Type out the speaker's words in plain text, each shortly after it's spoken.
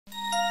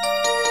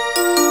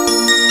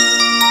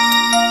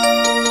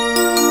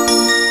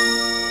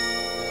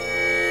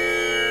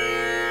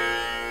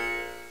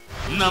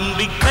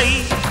நம்பிக்கை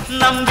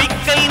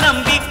நம்பிக்கை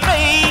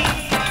நம்பிக்கை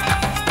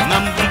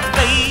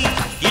நம்பிக்கை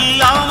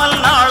இல்லாமல்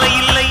நாளை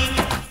இல்லை.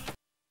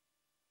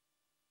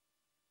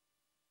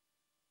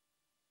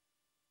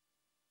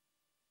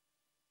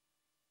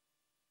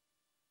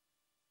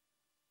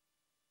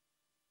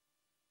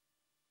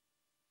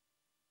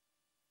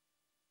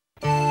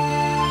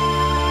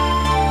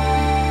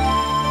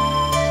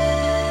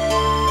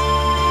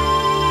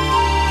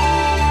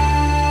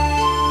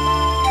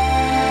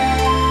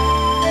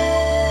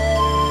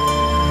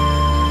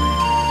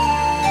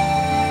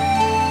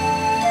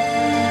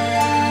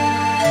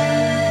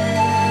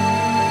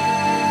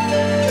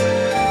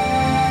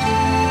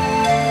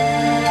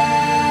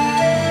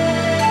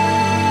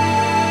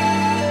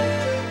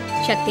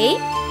 சக்தி,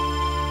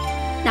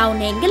 நான்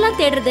உன்னை எங்கெல்லாம்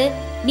தேடுறது?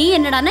 நீ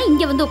என்னடானா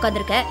இங்க வந்து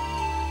உட்கார்ந்திருக்க.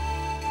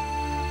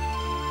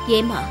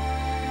 ஏமா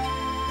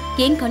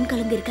ஏன் கண்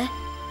கலங்கி இருக்க?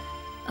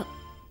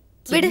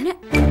 விடு.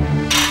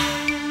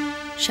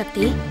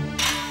 சக்தி,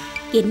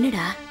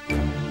 என்னடா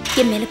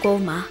என் மேல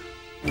கோவமா?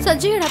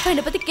 சஞ்சயோட அப்பா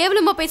என்ன பத்தி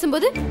கேவலமா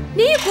பேசும்போது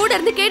நீ கூட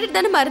இருந்து கேட்டுட்டு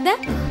தானே இருந்த?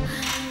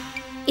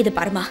 இது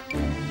பாருமா,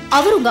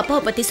 அவர் உங்க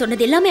அப்பாவை பத்தி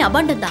சொன்னது எல்லாமே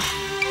அபாண்டம் தான்.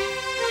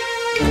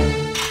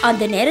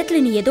 அந்த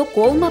நேரத்துல நீ ஏதோ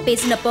கோவமா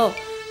பேசினப்போ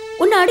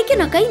உன்னை அடிக்க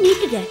நான் கை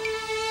நீட்டுட்டேன்.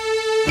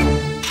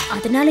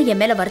 அதனால என்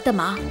மேல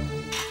வருத்தமா?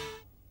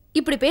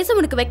 இப்படி பேச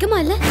உனக்கு வெக்கமா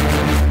இல்ல?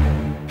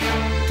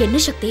 என்ன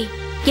சக்தி,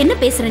 என்ன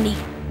பேசுற நீ?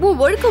 உன்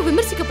ஒழுக்கம்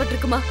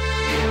விமர்சிக்கப்பட்டிருக்குமா?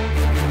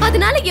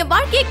 அதனால என்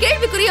வாழ்க்கையே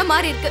கேள்விக்குறியா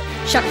மாறி இருக்கு.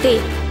 சக்தி,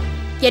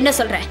 என்ன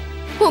சொல்ற?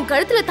 உன்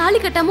கழுத்துல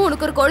தாலி கட்டாம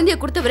உனக்கு ஒரு குழந்தைய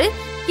கொடுத்தவரு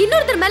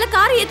இன்னொருத்தர் மேல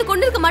காரை ஏத்து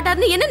கொண்டு இருக்க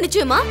மாட்டாருன்னு என்ன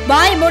நிச்சயமா?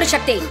 வாய் மூடு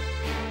சக்தி.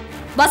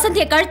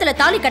 வசந்திய கழுத்துல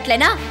தாலி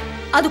கட்டலனா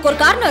அதுக்கு ஒரு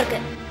காரணம்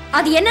இருக்கு.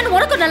 அது என்னன்னு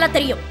உனக்கு நல்லா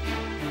தெரியும்.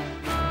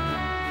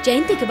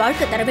 ஜெயந்திக்கு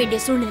வாழ்க்கை தர வேண்டிய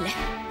சூழ்நிலை.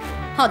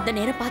 அந்த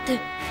நேரம் பார்த்து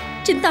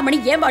சிந்தாமணி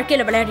ஏன்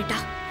வாழ்க்கையில விளையாடிட்டா.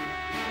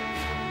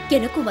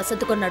 எனக்கும்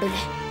வசந்துக்கும் நடுவுல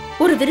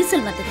ஒரு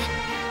விரிசல் வந்தது.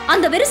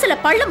 அந்த விரிசலை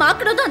பள்ளம்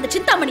ஆக்குனதும் அந்த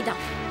சிந்தாமணி தான்.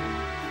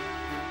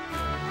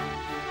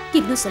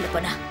 இன்னும் சொல்ல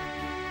போனா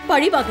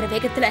பழிவாக்குற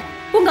வேகத்துல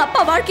உங்க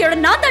அப்பா வாழ்க்கையோட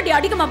நான் தாண்டி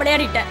அதிகமா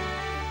விளையாடிட்டேன்.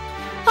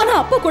 ஆனா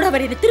அப்பா கூட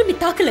அவர் என்ன திரும்பி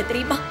தாக்கல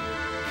தெரியுமா?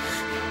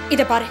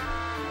 இத பாரு,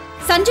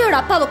 சஞ்சயோட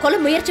அப்பாவை கொலை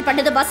முயற்சி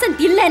பண்ணது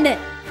வசந்த் இல்லன்னு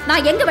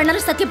நான் எங்க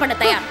வேணாலும் சத்தியம் பண்ண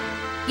தயார்.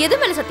 எது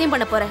மேல சத்தியம்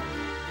பண்ண போற?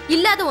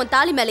 இல்லாத உன்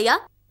தாலி மேலையா,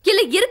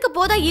 இல்ல இருக்க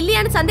போதா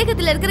இல்லையான்னு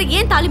சந்தேகத்துல இருக்கிற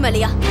ஏன் தாலி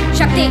மேலையா?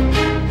 சக்தி,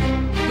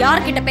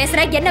 யார்கிட்ட பேசுற,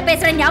 என்ன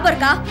பேசுற ஞாபகம்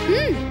இருக்கா?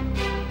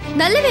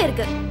 நல்லவே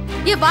இருக்கு.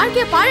 என்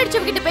வாழ்க்கைய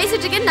பாழடிச்சவங்க கிட்ட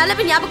பேசிட்டு இருக்கேன்,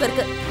 நல்லவே ஞாபகம்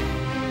இருக்கு.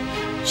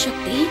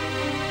 சக்தி,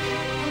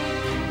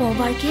 உன்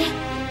வாழ்க்கைய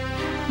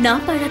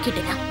நான்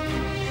பாழாக்கிட்டேனா?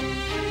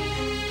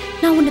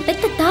 நான் உன்னை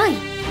பெத்த தாய்.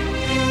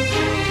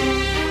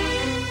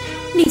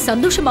 நீ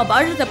சந்தோஷமா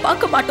வாழ்றத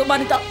பார்க்க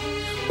மாட்டோமான்னுதான்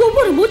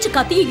ஒவ்வொரு மூச்சு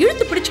காத்தையும்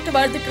இழுத்து பிடிச்சிட்டு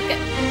வாழ்ந்துட்டு இருக்க.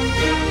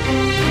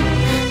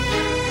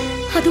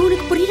 அது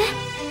உனக்கு புரியல?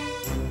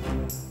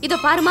 இதோ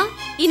பாருமா,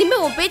 இனிமே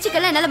உன்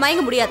பேச்சுக்கெல்லாம் என்னால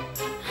மயங்க முடியாது.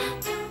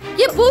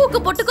 என் பூவுக்கு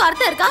பொட்டுக்கும்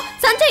அர்த்தம் இருக்கா?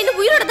 சஞ்சய் இன்னும்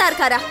உயிரோட தான்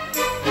இருக்காரா?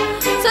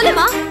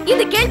 சொல்லுமா,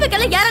 இந்த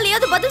கேள்விக்கெல்லாம்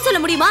யாராலையாவது பதில்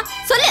சொல்ல முடியுமா?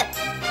 சொல்லு.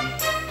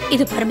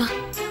 இது பாருமா,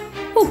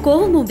 உன்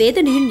கோவமும்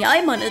வேதனையும்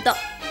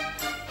நியாயமானதுதான்.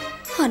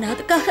 ஆனா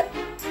அதுக்காக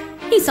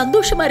நீ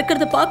சந்தோஷமா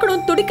இருக்கிறத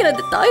பார்க்கணும்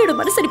துடிக்கிறது தாயோட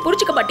மனசை நீ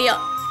புரிஞ்சுக்க மாட்டியா?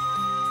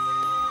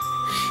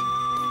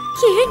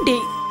 ஏண்டி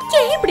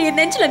ஏன் இப்படி என்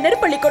நெஞ்சில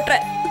நெருப்பள்ளி கொட்டுற?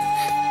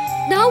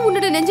 நான்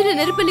உன்னோட நெஞ்சில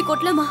நெருப்பள்ளி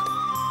கொட்டலமா,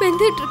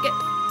 வெந்துட்டு இருக்கேன்.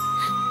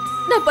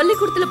 நான்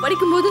பள்ளிக்கூடத்துல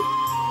படிக்கும் போது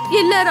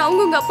எல்லாரும்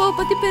அவங்கவுங்க அப்பாவை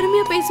பத்தி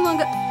பெருமையா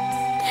பேசுவாங்க.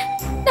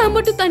 நான்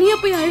மட்டும் தனியா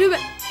போய்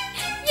அழுவேன்.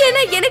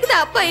 ஏன்னா எனக்கு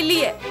தான் அப்பா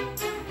இல்லையே.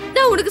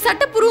 நான் உனக்கு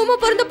சட்டப்பூர்வமா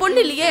பிறந்த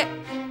பொண்ணு இல்லையே.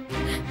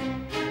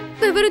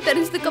 விவரம்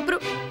தெரிஞ்சதுக்கு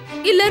அப்புறம்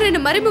எல்லாரும்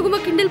என்ன மறைமுகமா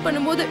கிண்டல்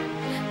பண்ணும்போது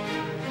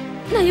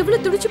நான்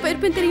எவ்வளவு துடிச்சு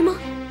போயிருப்பேன் தெரியுமா?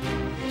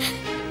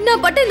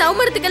 நான் பட்ட இந்த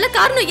அவமானத்துக்கெல்லாம்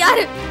காரணம்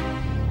யாரு?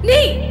 நீ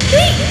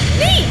நீ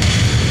நீ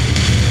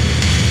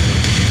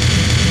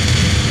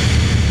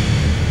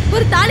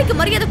ஒரு தாலிக்கு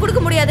மரியாதை கொடுக்க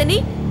முடியாத நீ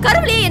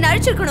கருவிலேயே என்ன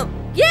அழிச்சிருக்கணும்.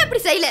 ஏன்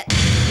இப்படி செய்யல?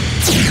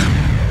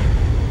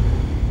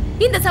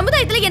 இந்த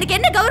சமுதாயத்துல எனக்கு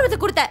என்ன கௌரவத்தை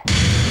கொடுத்த?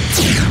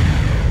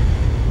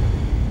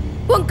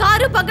 உன்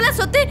காரு பங்களா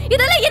சொத்து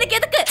இதெல்லாம் எனக்கு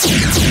எதுக்கு?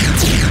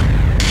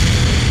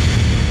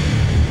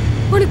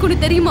 உனக்கு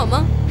ஒண்ணு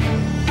தெரியுமாமா?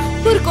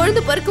 ஒரு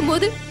குழந்தை பிறக்கும்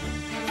போது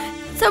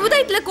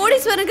சமுதாயத்துல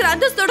கோடீஸ்வரங்கிற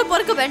அந்தஸ்தோட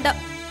பிறக்க வேண்டாம்.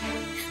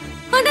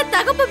 ஆனா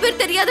தகப்ப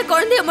பேர் தெரியாத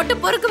குழந்தைய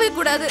மட்டும் பிறக்கவே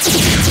கூடாது.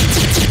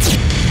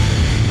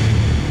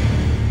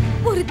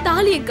 ஒரு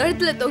தாலி என்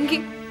கழுத்துல தொங்கி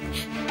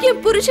என்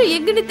புருஷன்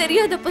எங்கன்னு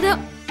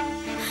தெரியாதப்பதான்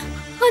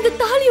அந்த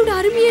தாலியோட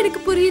அருமையை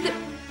எனக்கு புரியுது.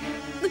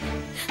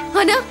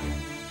 ஆனா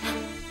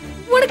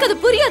உனக்கு அது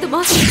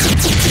புரியாதுமா?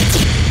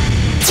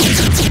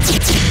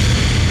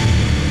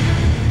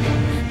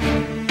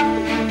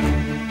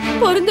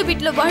 பிறந்த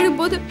வீட்டுல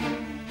வாழும்போது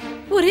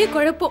ஒரே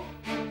குழப்பம்,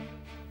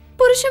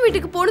 புருஷன்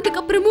வீட்டுக்கு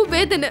போனதுக்கு அப்புறமும்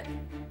வேதனை.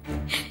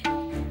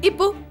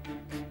 இப்போ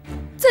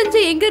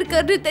சஞ்சய் எங்க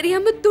இருக்காருன்னு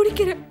தெரியாம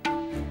துடிக்கிறேன்.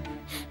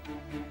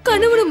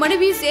 கணவனும்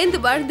மனைவியும் சேர்ந்து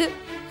வாழ்ந்து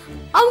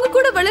அவங்க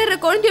கூட வளர்ற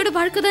குழந்தையோட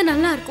வாழ்க்கை தான்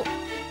நல்லா இருக்கும்.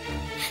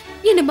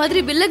 என்ன மாதிரி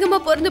வில்லகமா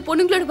பிறந்த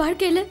பொண்ணுங்களோட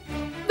வாழ்க்கையில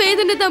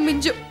வேதனை தான்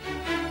மிஞ்சும்.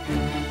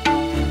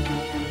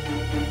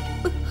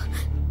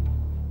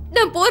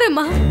 நான்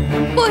போறேம்மா,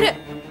 போறேன்.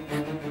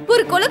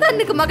 ஒரு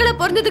கொலைகாரனுக்கு மகளா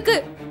பிறந்ததுக்கு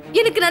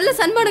எனக்கு நல்ல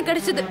சன்மானம்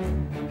கிடைச்சது.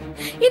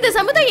 இந்த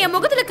சமுதாயம் என்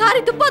முகத்துல காரி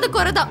துப்பாத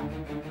குறைதான்.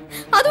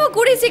 அதுவும்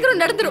கூடிய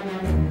சீக்கிரம் நடந்துரும்.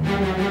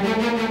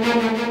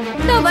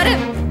 நான்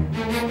வரேன்.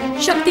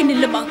 சக்தி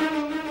நில்லுமா.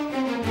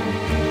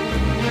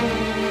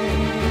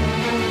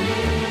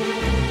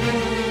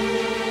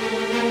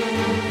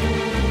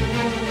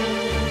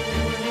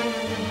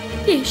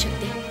 ஏன்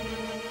சக்தி,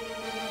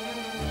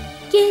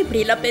 ஏன்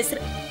இப்படி எல்லாம் பேசுற?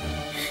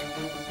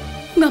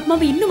 உங்க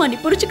அம்மாவை இன்னுமா நீ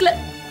புரிஞ்சுக்கல?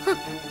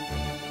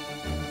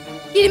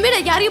 இனிமே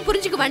நான் யாரையும்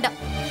புரிஞ்சுக்க வேண்டாம்.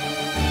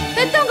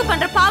 பெத்தவங்க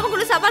பண்ற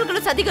பாவங்களும்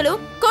சவால்களும்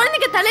சதிகளும்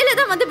குழந்தைங்க தலையில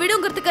தான் வந்து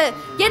விடுங்கிறதுக்கு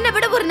என்னை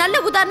விட ஒரு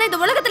நல்ல உதாரணம் இந்த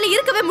உலகத்துல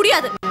இருக்கவே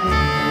முடியாது.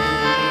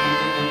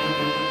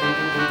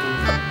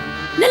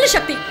 நல்ல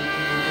சக்தி,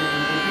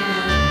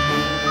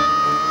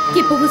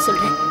 இப்பவும்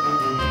சொல்றேன்,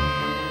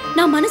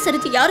 நான்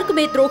மனசரிச்சு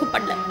யாருக்குமே துரோகம்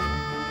பண்ணல.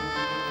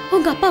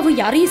 உங்க அப்பாவும்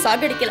யாரையும்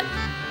சாகடிக்கல.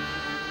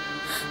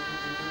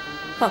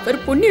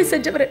 அவர் புண்ணியம்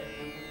செஞ்சவர்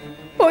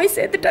போய்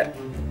சேர்த்துட்டார்.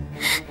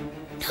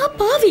 நான்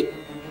பாவி,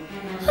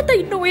 அதான்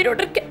இன்னும்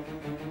உயிரோடு இருக்கேன்.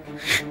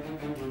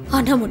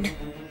 ஆனா ஒண்ணு,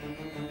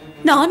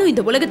 நானும்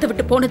இந்த உலகத்தை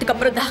விட்டு போனதுக்கு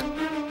அப்புறம் தான்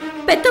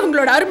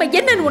பெத்தவங்களோட அருமை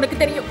என்னன்னு உனக்கு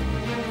தெரியும்.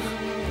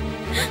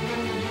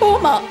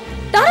 போமா,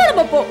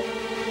 தாராளமா போ.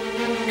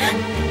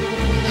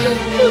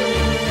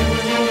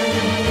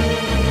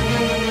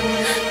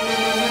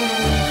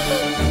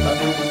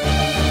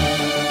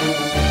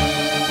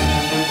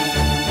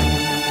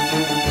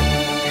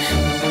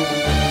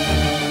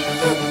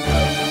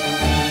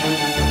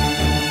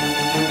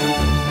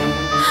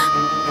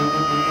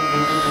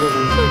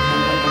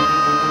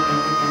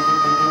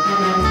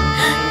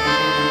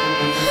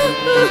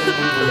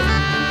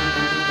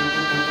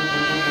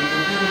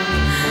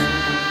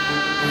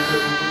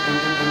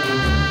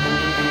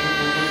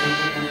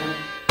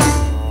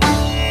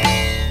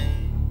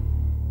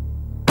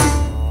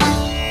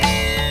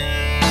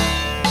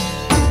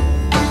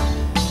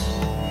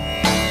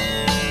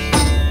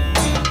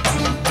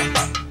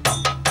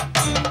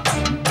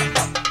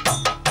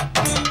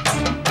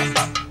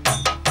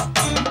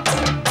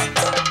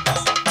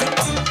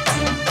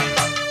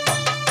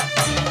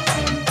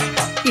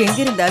 எங்க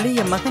இருந்தாலும்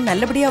என் மகன்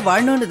நல்லபடியா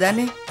வாழணும்னு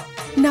தானே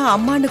நான்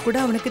அம்மான்னு கூட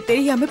அவனுக்கு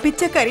தெரியாம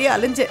பிச்சைக்காரியா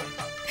அலைஞ்சேன்.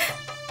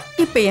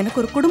 இப்ப எனக்கு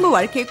ஒரு குடும்ப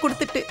வாழ்க்கையை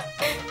கொடுத்துட்டு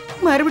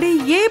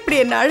மறுபடியும் ஏன் இப்படி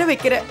என்ன அழ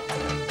வைக்கிற?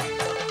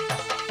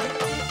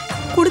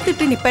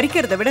 கொடுத்துட்டு நீ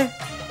பறிக்கிறத விட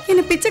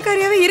என்ன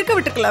பிச்சைக்காரியாவே இருக்க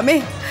விட்டுக்கலாமே.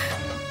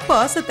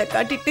 பாசத்தை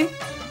காட்டிட்டு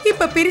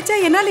இப்ப பிரிச்சா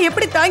என்னால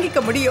எப்படி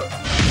தாங்கிக்க முடியும்?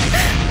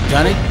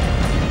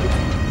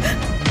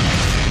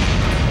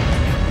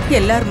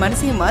 எல்லார்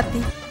மனசையும்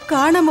மாத்தி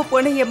காணாம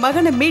போன என்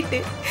மகனை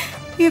மீட்டு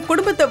என்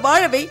குடும்பத்தை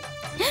வாழவை.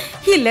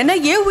 இல்லைன்னா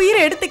என் உயிரை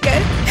எடுத்துக்க,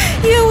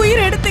 என்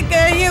உயிரை எடுத்துக்க,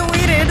 என்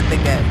உயிரை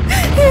எடுத்துக்க,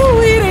 என்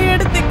உயிரை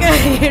எடுத்துக்க,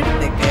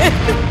 எடுத்துக்க,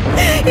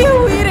 என்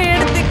உயிரை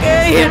எடுத்துக்க,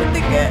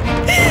 எடுத்துக்க,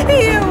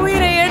 என்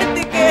உயிரை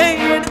எடுத்துக்க,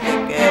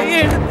 எடுத்துக்க,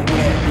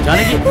 எடுத்துக்க,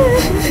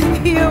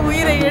 என்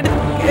உயிரை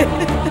எடுத்துக்க,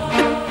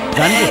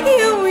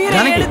 என்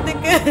உயிரை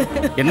எடுத்துக்க.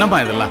 என்னம்மா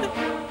இதெல்லாம்?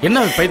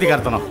 என்ன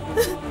பைத்தியக்காரத்தனம்?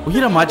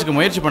 உயிரை மாச்சுக்க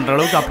முயற்சி பண்ற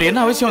அளவுக்கு அப்படி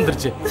என்ன அவசியம்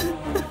வந்துருச்சு?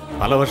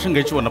 பல வருஷம்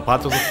கழிச்சு உன்னை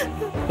பார்த்ததும்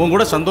உன்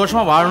கூட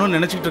சந்தோஷமா வாழணும்னு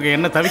நினைச்சிட்டு இருக்க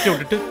என்ன தவிக்க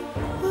விட்டுட்டு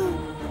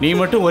நீ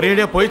மட்டும்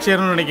ஒரேடியா போய்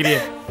சேரணும்னு நினைக்கிறிய?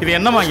 இது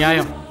என்னமா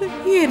நியாயம்?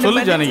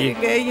 சொல்லு ஜானகி.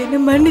 என்ன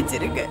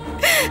மன்னிச்சிருங்க.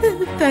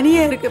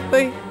 தனியா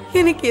இருக்கப்ப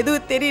எனக்கு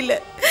எதுவும் தெரியல.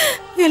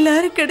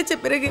 எல்லாரும் கிடைச்ச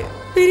பிறகு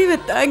பிரிவை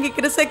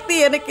தாங்கிக்கிற சக்தி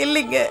எனக்கு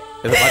இல்லைங்க.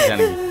 இதை பாரு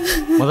ஜானகி,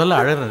 முதல்ல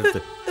அழற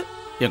நிறுத்து.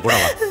 என் கூட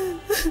வா,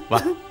 வா,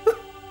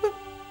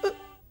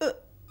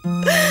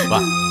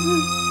 வா.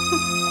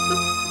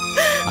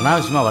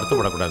 அனாவசியமா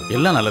வருத்தப்படக்கூடாது.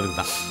 எல்லாம் நல்லதுக்கு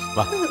தான்.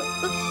 வா,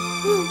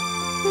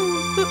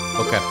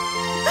 உட்கார்.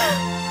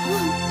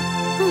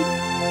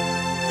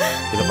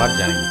 இதை பாரு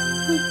ஜானகி,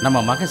 நம்ம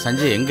மகன்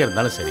சஞ்சய் எங்க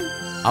இருந்தாலும் சரி,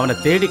 அவனை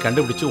தேடி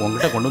கண்டுபிடிச்சு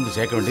உங்ககிட்ட கொண்டு வந்து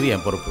சேர்க்க வேண்டியது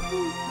என் பொறுப்பு.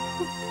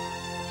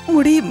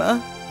 முடியுமா?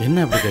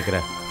 என்ன அப்படி கேட்குற?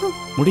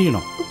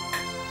 முடியணும்,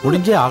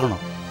 முடிஞ்சே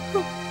ஆகணும்.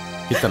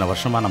 இத்தனை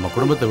வருஷமா நம்ம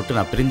குடும்பத்தை விட்டு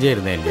நான் பிரிஞ்சே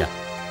இருந்தேன் இல்லையா?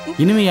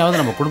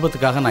 இனிமையாவது நம்ம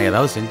குடும்பத்துக்காக நான்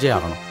ஏதாவது செஞ்சே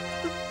ஆகணும்.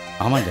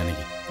 ஆமா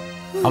ஜானகி,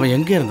 அவன்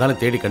எங்கே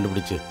இருந்தாலும் தேடி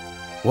கண்டுபிடிச்சு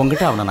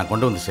உங்ககிட்ட அவனை நான்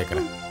கொண்டு வந்து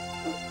சேர்க்கிறேன்.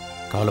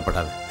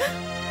 கவலைப்படாத,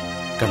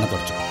 கண்ணை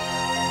தொடச்சுக்கோ.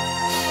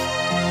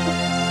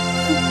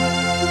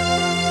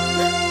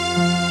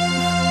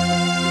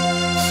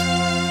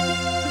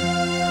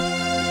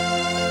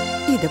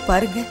 இத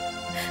பாருங்க,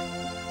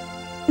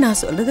 நான்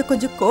சொல்றத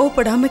கொஞ்சம்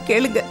கோவப்படாம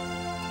கேளுங்க.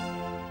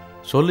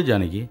 சொல்லு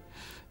ஜானகி.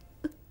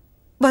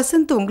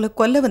 வசந்த் உங்களை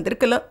கொல்ல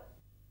வந்திருக்கலாம்.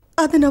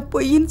 அதை நான்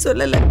பொய்ன்னு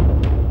சொல்லல.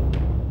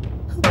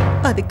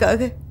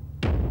 அதுக்காக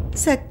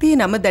சக்தியை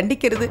நம்ம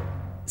தண்டிக்கிறது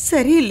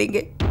சரியில்லைங்க.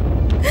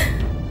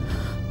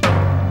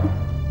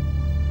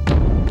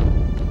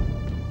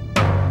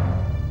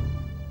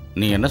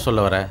 நீ என்ன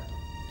சொல்ல வர?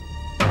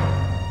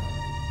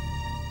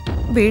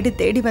 வீடு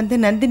தேடி வந்த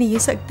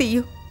நந்தினியும்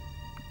சக்தியும்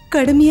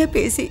கடுமையா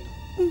பேசி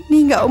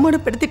நீங்க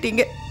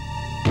அவமானப்படுத்திட்டீங்க.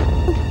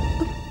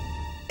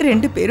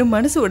 2 பேரும்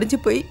மனசு உடைஞ்சு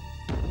போய்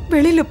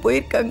வெளியில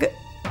போயிருக்காங்க.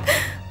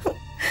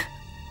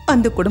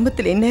 அந்த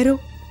குடும்பத்தில்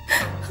இந்நேரம்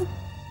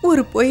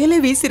ஒரு புயலை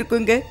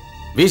வீசிருக்குங்க.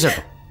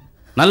 வீசட்டும்,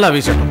 நல்லா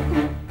வீசட்டும்.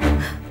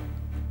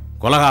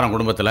 கொலகாரம்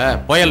குடும்பத்தில்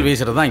புயல்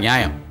வீசுறது தான்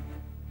நியாயம்.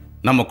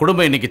 நம்ம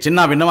குடும்பம் இன்னைக்கு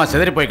சின்ன பின்னமா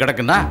சிதறி போய்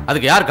கிடக்குன்னா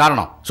அதுக்கு யார்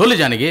காரணம்? சொல்லு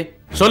ஜானகி,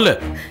 சொல்லு.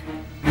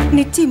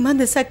 நிச்சயமா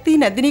அந்த சக்தி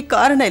நந்தினி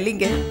காரணம்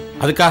இல்லைங்க.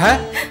 அதுக்காக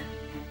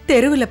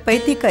தெருவில்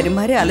பைத்தியக்காரி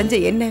மாதிரி அலைஞ்ச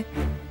என்ன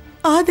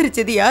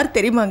ஆதரிச்சது யார்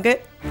தெரியுமாங்க?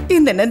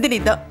 இந்த நந்தினி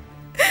தான்.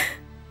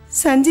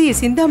 சஞ்சயை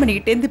சிந்தாமணி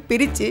கிட்டேருந்து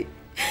பிரிச்சு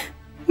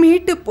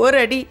மீட்டு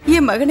போராடி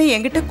என் மகனை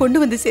என்கிட்ட கொண்டு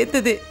வந்து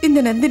சேர்த்தது இந்த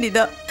நந்தினி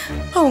தான்.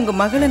 அவங்க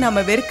மகளை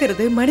நாம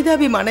வெறுக்கிறது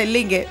மனிதாபிமானம்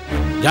இல்லைங்க.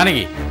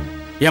 ஜானகி,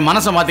 என்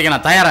மனசை மாத்திக்க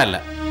நான் தயாரா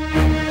இல்லை.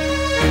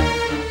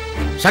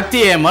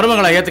 சக்தியை என்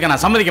மருமகளை ஏத்துக்க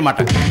நான் சம்மதிக்க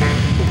மாட்டேன்.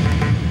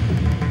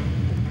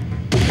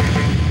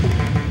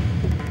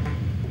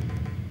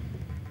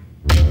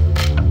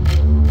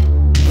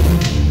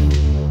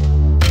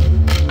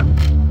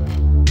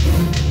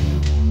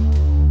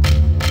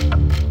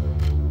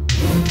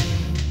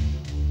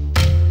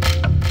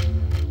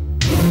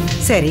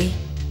 சரி,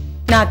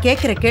 நான்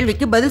கேட்கிற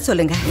கேள்விக்கு பதில்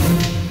சொல்லுங்க.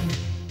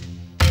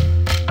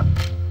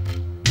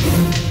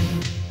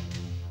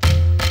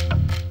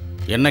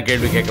 என்ன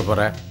கேள்வி கேட்க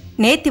போற?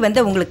 நேத்தி வந்த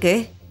உங்களுக்கு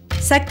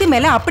சக்தி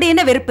மேல அப்படி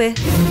என்ன வெறுப்பு?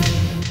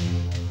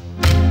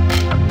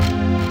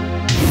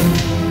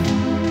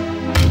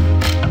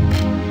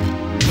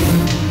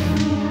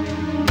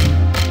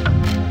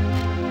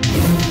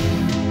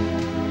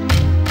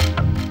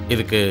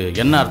 இதுக்கு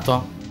என்ன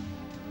அர்த்தம்?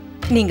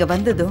 நீங்க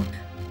வந்ததும்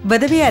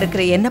விதவையா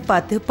இருக்கிற என்ன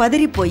பார்த்து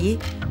பதறி போய்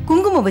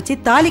குங்குமம் வச்சு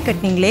தாலி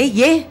கட்டினீங்களே,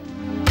 ஏன்?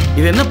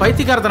 இது என்ன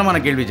பைத்தியக்காரத்தனமான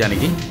கேள்வி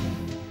ஜானகி?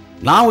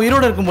 நான்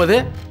உயிரோடு இருக்கும்போது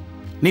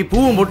நீ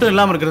பூவும் பொட்டும்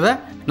இல்லாம இருக்கிறத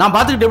நான்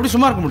பார்த்துக்கிட்டு எப்படி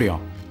சும்மா இருக்க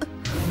முடியும்?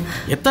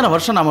 எத்தனை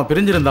வருஷம் நாம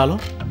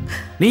பிரிஞ்சிருந்தாலும்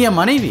நீ என்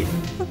மனைவி.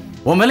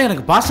 உன் மேல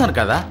எனக்கு பாசம்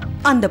இருக்காதா?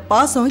 அந்த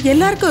பாசம்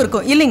எல்லாருக்கும்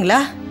இருக்கும் இல்லைங்களா?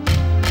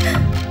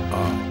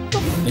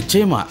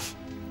 நிச்சயமா.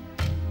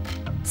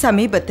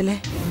 சமீபத்துல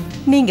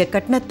நீங்க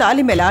கட்டின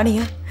தாலி மேல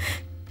ஆணையா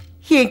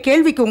என்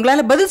கேள்விக்கு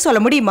உங்களால பதில் சொல்ல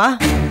முடியுமா?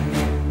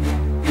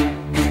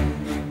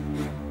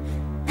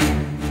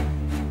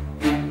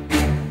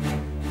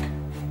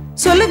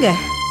 சொல்லுங்க.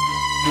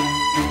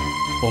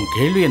 உன்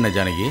கேள்வி என்ன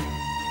ஜானகி?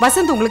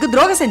 வசந்த் உங்களுக்கு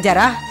துரோகம்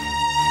செஞ்சாரா?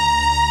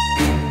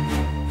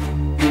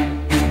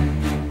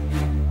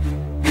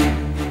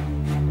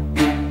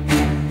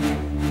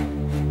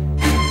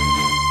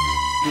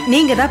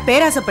 நீங்க தான்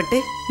பேராசப்பட்டு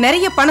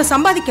நிறைய பணம்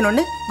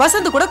சம்பாதிக்கணும்னு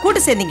வசந்த் கூட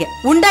கூட்டு சேர்ந்தீங்க,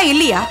 உண்டா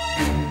இல்லையா?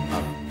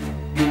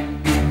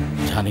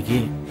 ஜானகி,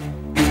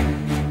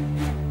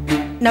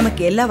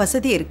 நமக்கு எல்லா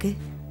வசதியும் இருக்கு,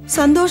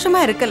 சந்தோஷமா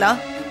இருக்கலாம்.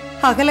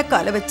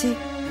 அகலக்கால வச்சு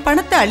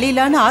பணத்தை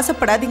அள்ளிலான்னு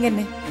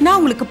ஆசைப்படாதீங்கன்னு நான்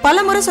உங்களுக்கு பல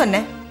முறை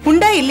சொன்னேன்,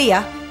 உண்டா இல்லையா?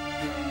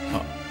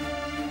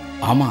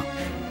 ஆமா.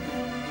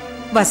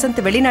 வசந்த்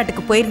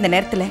வெளிநாட்டுக்கு போயிருந்த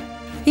நேரத்துல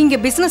இங்க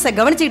பிசினஸ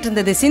கவனிச்சுட்டு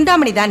இருந்தது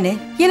சிந்தாமணி தான்னு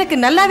எனக்கு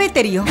நல்லாவே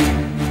தெரியும்.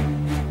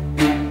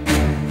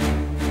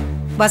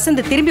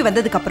 வசந்த் திரும்பி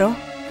வந்ததுக்கு அப்புறம்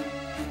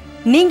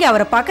நீங்க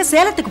அவரை பார்க்க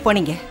சேலத்துக்கு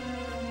போனீங்க.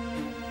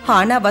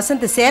 ஆனா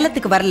வசந்த்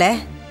சேலத்துக்கு வரல,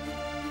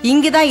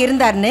 இங்கதான்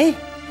இருந்தார்னு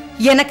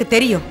எனக்கு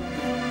தெரியும்.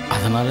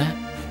 அதனால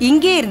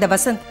இங்கே இருந்த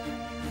வசந்த்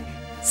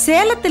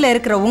சேலத்துல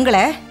இருக்கிற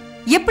உங்களை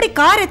எப்படி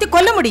கார் ஏத்தி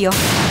கொல்ல முடியும்?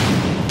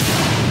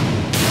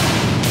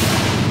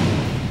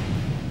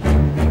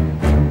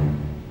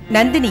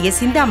 நந்தினிய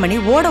சிந்தாமணி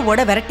ஓட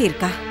ஓட விரட்டி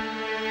இருக்கா.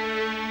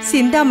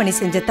 சிந்தாமணி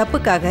செஞ்ச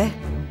தப்புக்காக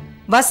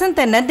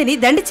வசந்த நந்தினி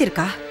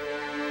தண்டிச்சிருக்கா.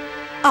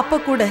 அப்ப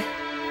கூட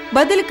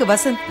பதிலுக்கு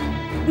வசந்த்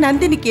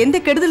நந்தினிக்கு எந்த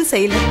கெடுதலும்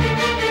செய்யல.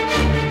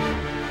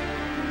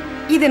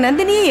 இத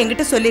நந்தினியே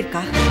என்கிட்ட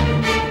சொல்லிருக்கா.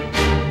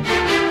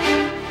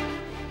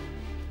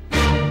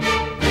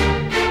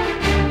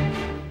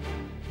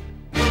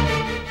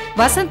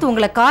 வசந்த்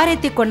உங்களை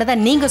காரேத்தி கொண்டதா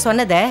நீங்க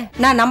சொன்னத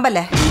நான்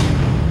நம்பல.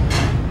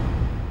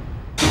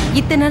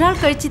 இத்தனை நாள்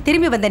கழிச்சு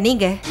திரும்பி வந்த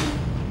நீங்க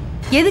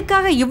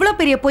எதுக்காக இவ்வளவு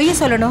பெரிய பொய்ய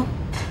சொல்லணும்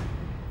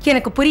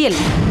எனக்கு புரியல.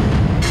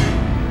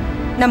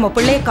 நம்ம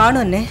பிள்ளைய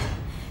காணோன்னு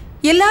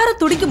எல்லாரும்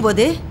துடிக்கும்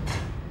போது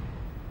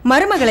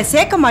மருமகளை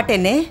சேர்க்க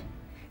மாட்டேன்னு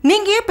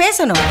நீங்க ஏன்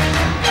பேசணும்?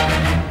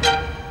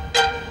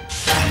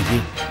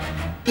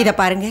 இத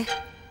பாருங்க,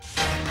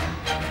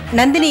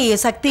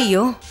 நந்தினியையும்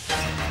சக்தியையும்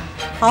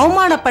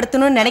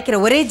அவமானப்படுத்தணும்னு நினைக்கிற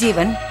ஒரே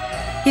ஜீவன்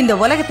இந்த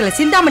உலகத்துல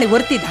சிந்தாமணி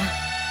ஒருத்தி தான்.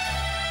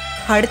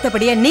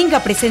 அடுத்தபடியா நீங்க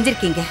அப்படி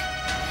செஞ்சிருக்கீங்க.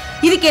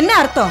 இதுக்கு என்ன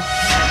அர்த்தம்?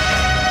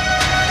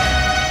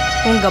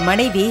 உங்க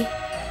மனைவி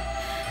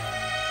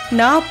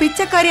நான்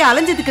பிச்சைக்காரி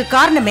அலைஞ்சதுக்கு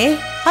காரணமே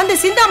அந்த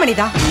சிந்தாமணி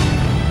தான்.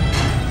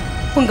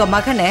 உங்க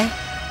மகனை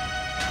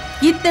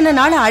இத்தனை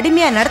நாள்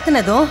அடிமையா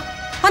நடத்தினதும்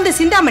அந்த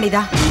சிந்தாமணி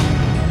தான்.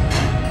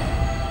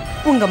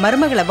 உங்க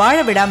மருமகளை வாழ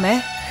விடாம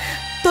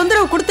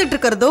தொந்தரவு கொடுத்துட்டு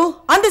இருக்கிறதும்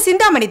அந்த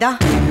சிந்தாமணி தான்.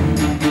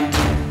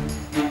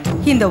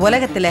 இந்த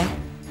உலகத்துல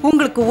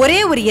உங்களுக்கு ஒரே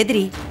ஒரு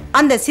எதிரி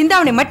அந்த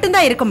சிந்தாமணி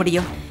மட்டும்தான் இருக்க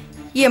முடியும்.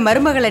 என்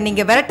மருமகளை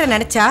நீங்க விரட்ட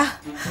நினைச்சா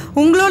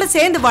உங்களோட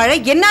சேர்ந்து வாழ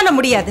என்னால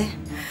முடியாது.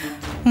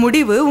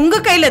 முடிவு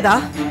உங்க கையில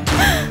தான்.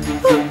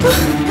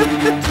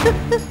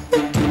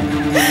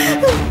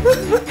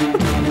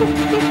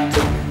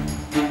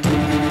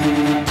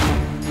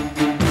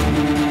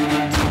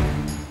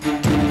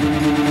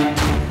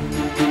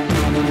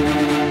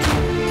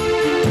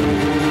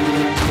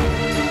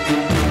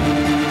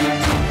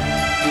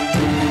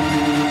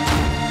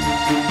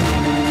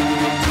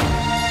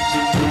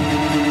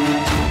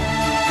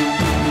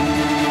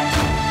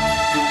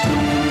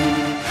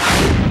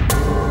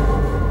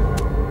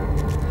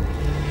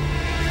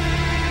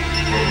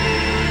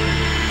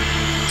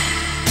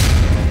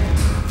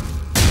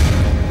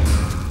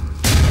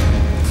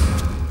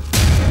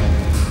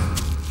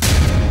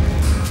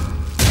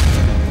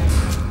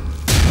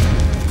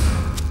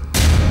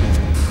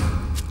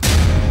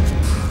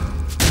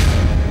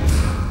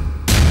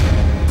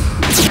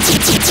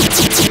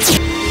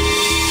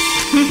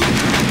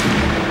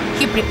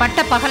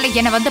 பகல்ல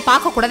என்ன வந்து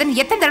பார்க்க கூடாதுன்னு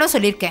எத்தனை தடவை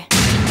சொல்லியிருக்கேன்.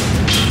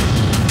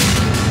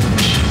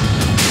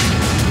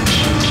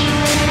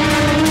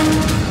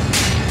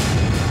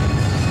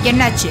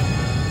 என்னாச்சு?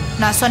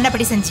 நான்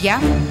சொன்னபடி செஞ்சியா?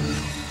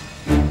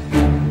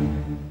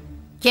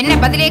 என்ன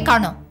பதிலே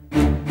காணோம்?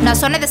 நான்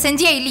சொன்னதை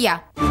செஞ்சியா இல்லையா?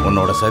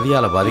 உன்னோட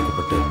சதியால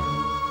பாதிக்கப்பட்டு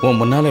உன்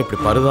முன்னால இப்படி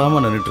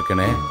பருதாம நின்றுட்டு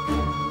இருக்கனே,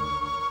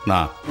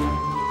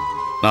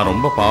 நான்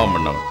ரொம்ப பாவம்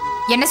பண்ணவன்.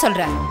 என்ன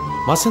சொல்ற?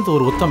 வசந்த்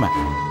ஒரு உத்தமன்.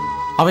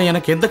 அவன்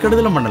எனக்கு எந்த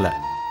கெடுதலும் பண்ணல.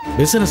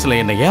 பிசினஸ்ல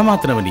என்னை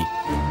ஏமாத்தினவனி,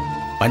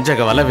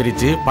 பஞ்சக வலை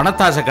விரிச்சு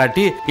பணத்தாசை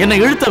காட்டி என்னை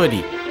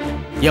இழுத்தவனி,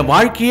 என்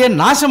வாழ்க்கையே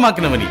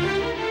நாசமாக்கினவனி,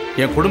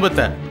 என்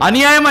குடும்பத்தை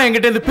அநியாயமா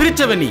என்கிட்ட இருந்து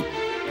பிரிச்சவனி,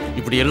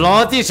 இப்படி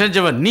எல்லாத்தையும்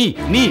செஞ்சவன்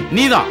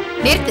நீதான்.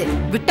 நிறுத்து.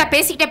 விட்டா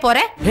பேசிக்கிட்டே போற.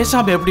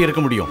 பேசாம எப்படி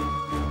இருக்க முடியும்?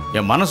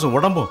 என் மனசும்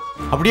உடம்பும்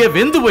அப்படியே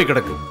வெந்து போய்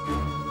கிடக்கு.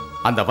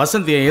 அந்த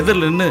வசந்த் என்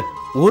எதிரில் நின்று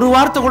ஒரு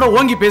வார்த்தை கூட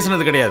ஓங்கி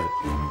பேசினது கிடையாது.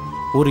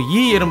 ஒரு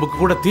ஈ எறும்புக்கு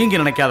கூட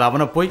தீங்கி நினைக்காத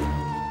அவனை போய்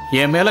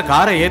என் மேல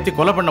காரை ஏத்தி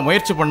கொலை பண்ண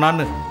முயற்சி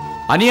பண்ணான்னு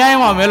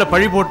அநியாயமா மேல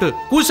பழி போட்டு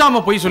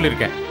கூசாம போய்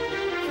சொல்லியிருக்கேன்.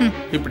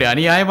 இப்படி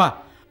அநியாயமா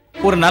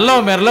ஒரு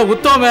நல்லவன் மேல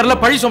உத்தவ மேல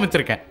பழி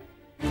சுமத்திருக்கேன்.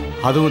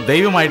 அதுவும்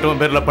தெய்வம்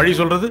ஆயிட்டவன் பேர்ல பழி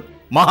சொல்றது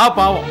மகா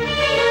பாவம்.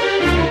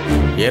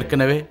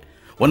 ஏற்கனவே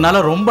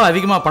உன்னால ரொம்ப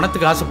அதிகமா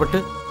பணத்துக்கு ஆசைப்பட்டு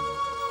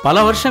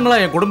பல வருஷங்களா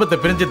என் குடும்பத்தை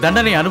பிரிஞ்சு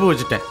தண்டனை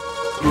அனுபவிச்சுட்டேன்.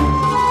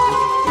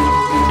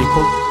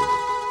 இப்போ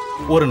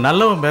ஒரு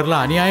நல்லவன் பேர்ல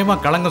அநியாயமா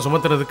களங்கம்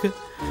சுமத்துறதுக்கு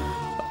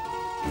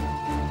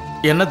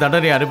என்ன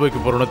தண்டனை அனுபவிக்க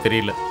போறோம்னு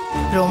தெரியல.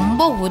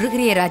 ரொம்ப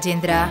உருகிறிய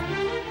ராஜேந்திரா.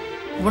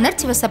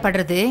 உணர்ச்சி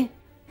வசப்படுறது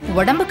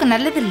உடம்புக்கு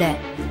நல்லதில்ல.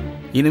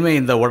 இனிமே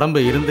இந்த உடம்பு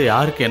இருந்து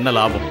யாருக்கு என்ன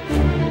லாபம்?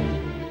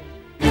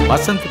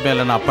 வசந்த்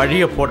மேல நான்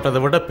பழிய போட்டதை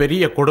விட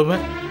பெரிய கொடுமை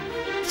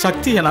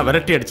சக்தியை நான்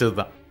விரட்டி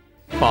அடிச்சதுதான்.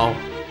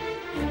 பாவம்,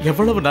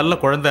 எவ்வளவு நல்ல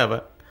குழந்தை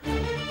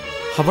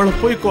அவளை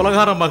போய்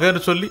கொலகார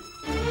மகன்னு சொல்லி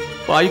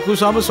வாய்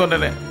கூசாம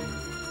சொன்னேன்.